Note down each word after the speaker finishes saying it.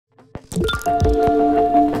What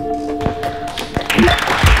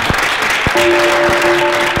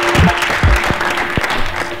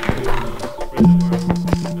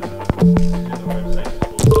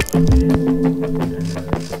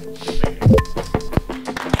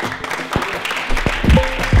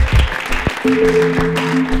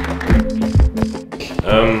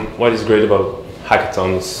is great about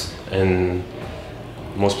hackathons, and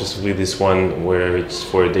more specifically this one where it's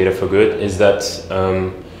for Data for Good, is that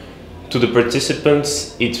to the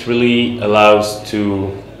participants it really allows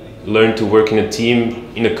to learn to work in a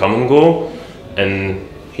team in a common goal, and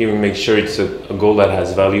here we make sure it's a goal that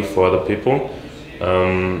has value for other people.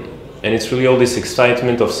 And it's really all this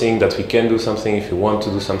excitement of seeing that we can do something if you want to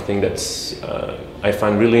do something that's I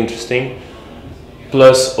find really interesting.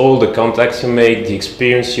 Plus all the contacts you make, the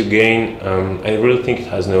experience you gain, I really think it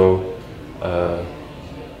has no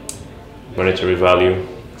monetary value.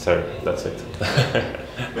 Sorry, that's it.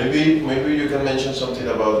 maybe you can mention something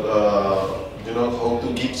about you know, how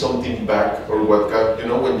to give something back, or what kind, you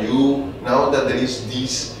know, when you, now that there is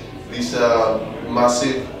this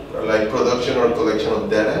massive like production or collection of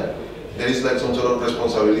data, there is like some sort of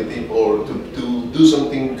responsibility or to do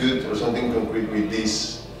something good or something concrete with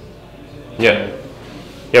this. Yeah,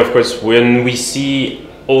 of course, when we see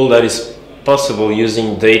all that is possible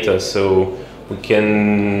using data, so we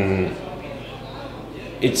can,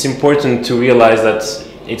 it's important to realize that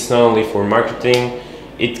it's not only for marketing,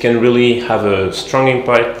 it can really have a strong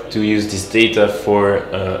impact to use this data for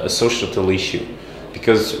a societal issue.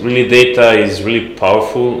 Because really data is really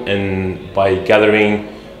powerful, and by gathering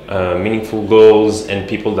meaningful goals and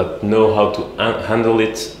people that know how to handle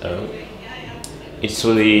it, it's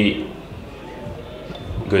really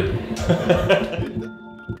good.